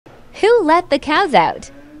Who let the cows out?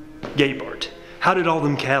 Gaybart, how did all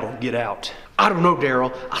them cattle get out? I don't know,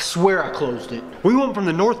 Daryl. I swear I closed it. We went from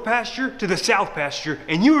the north pasture to the south pasture,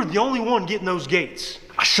 and you were the only one getting those gates.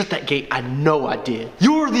 I shut that gate. I know I did.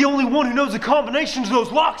 You're the only one who knows the combinations of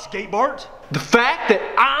those locks, Gaybart. The fact that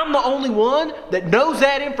I'm the only one that knows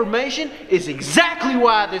that information is exactly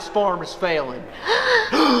why this farm is failing.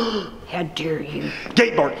 How dare you?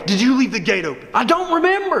 Gaybart, did you leave the gate open? I don't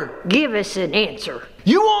remember. Give us an answer.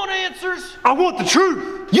 You want answers? I want the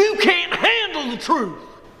truth. You can't handle the truth.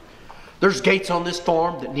 There's gates on this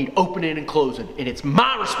farm that need opening and closing, and it's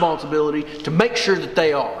my responsibility to make sure that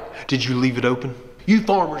they are. Did you leave it open? You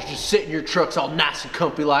farmers just sit in your trucks all nice and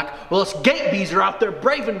comfy like, well, us gate bees are out there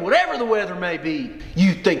braving whatever the weather may be.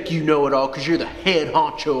 You think you know it all because you're the head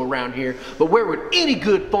honcho around here, but where would any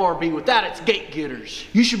good farm be without its gate getters?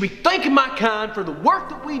 You should be thanking my kind for the work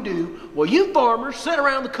that we do while you farmers sit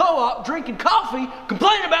around the co-op drinking coffee,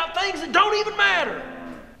 complaining about things that don't even matter.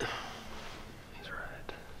 He's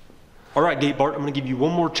right. All right, Gaybart, I'm going to give you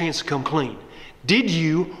one more chance to come clean. Did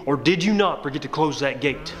you or did you not forget to close that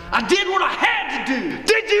gate? I did what I had to do.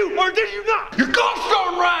 Did you or did you not? You're gosh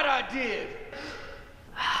darn right I did.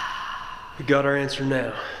 We got our answer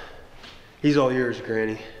now. He's all yours,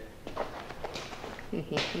 Granny.